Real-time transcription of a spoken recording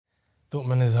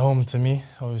Dortmund is home to me,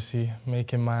 obviously,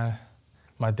 making my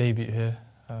debut here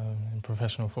in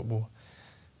professional football.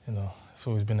 You know, it's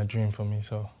always been a dream for me,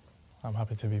 so I'm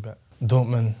happy to be back.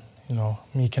 Dortmund, you know,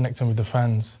 me connecting with the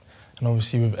fans, and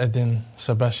obviously with Edin,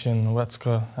 Sebastian,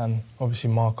 Watzke, and obviously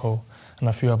Marco, and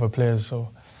a few other players,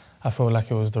 so I felt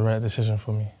like it was the right decision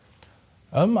for me.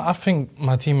 I think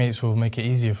my teammates will make it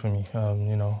easier for me.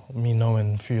 You know, me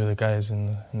knowing a few of the guys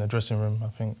in the dressing room, I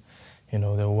think, you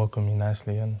know, they'll welcome me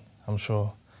nicely, and I'm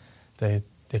sure they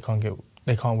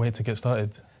can't wait to get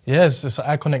started. Yeah, it's an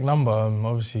iconic number.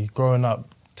 Obviously, growing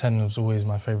up, 10 was always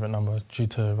my favourite number due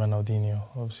to Ronaldinho.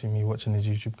 Obviously, me watching his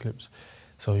YouTube clips.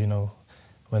 So, you know,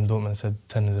 when Dortmund said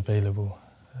 10 is available,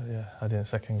 yeah, I didn't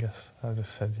second guess. I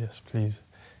just said, yes, please,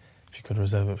 if you could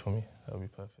reserve it for me, that would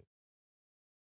be perfect.